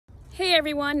Hey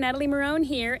everyone, Natalie Marone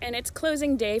here, and it's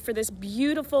closing day for this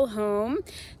beautiful home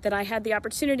that I had the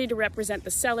opportunity to represent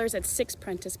the sellers at 6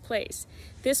 Prentice Place.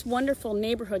 This wonderful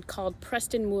neighborhood called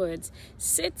Preston Woods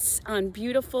sits on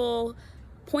beautiful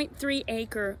 0.3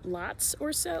 acre lots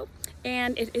or so,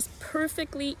 and it is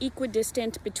perfectly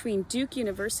equidistant between Duke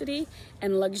University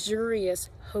and luxurious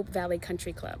Hope Valley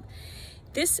Country Club.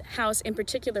 This house in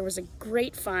particular was a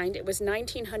great find. It was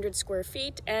 1,900 square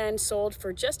feet and sold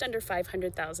for just under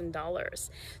 $500,000.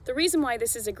 The reason why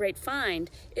this is a great find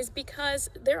is because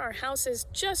there are houses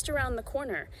just around the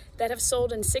corner that have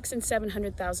sold in $600,000 and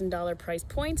 $700,000 price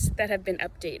points that have been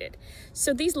updated.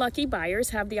 So these lucky buyers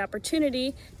have the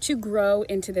opportunity to grow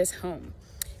into this home.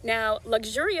 Now,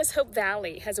 luxurious Hope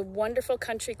Valley has a wonderful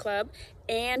country club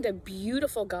and a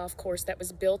beautiful golf course that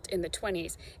was built in the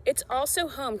 20s. It's also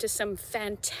home to some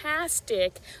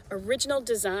fantastic original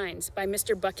designs by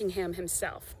Mr. Buckingham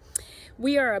himself.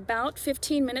 We are about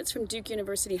 15 minutes from Duke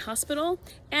University Hospital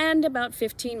and about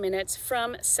 15 minutes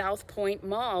from South Point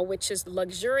Mall, which is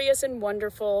luxurious and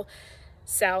wonderful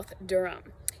South Durham.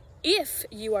 If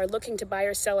you are looking to buy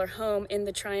or sell a home in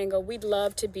the Triangle, we'd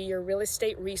love to be your real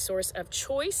estate resource of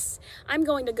choice. I'm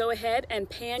going to go ahead and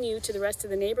pan you to the rest of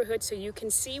the neighborhood so you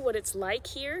can see what it's like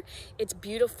here. It's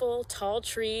beautiful, tall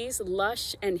trees,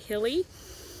 lush and hilly.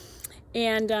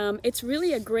 And it's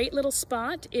really a great little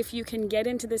spot if you can get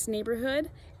into this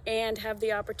neighborhood and have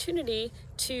the opportunity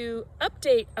to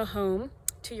update a home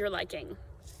to your liking.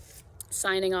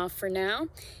 Signing off for now.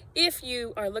 If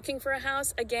you are looking for a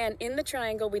house, again, in the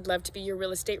Triangle, we'd love to be your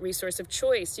real estate resource of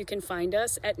choice. You can find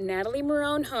us at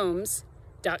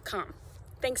nataliemaronehomes.com.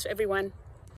 Thanks, everyone.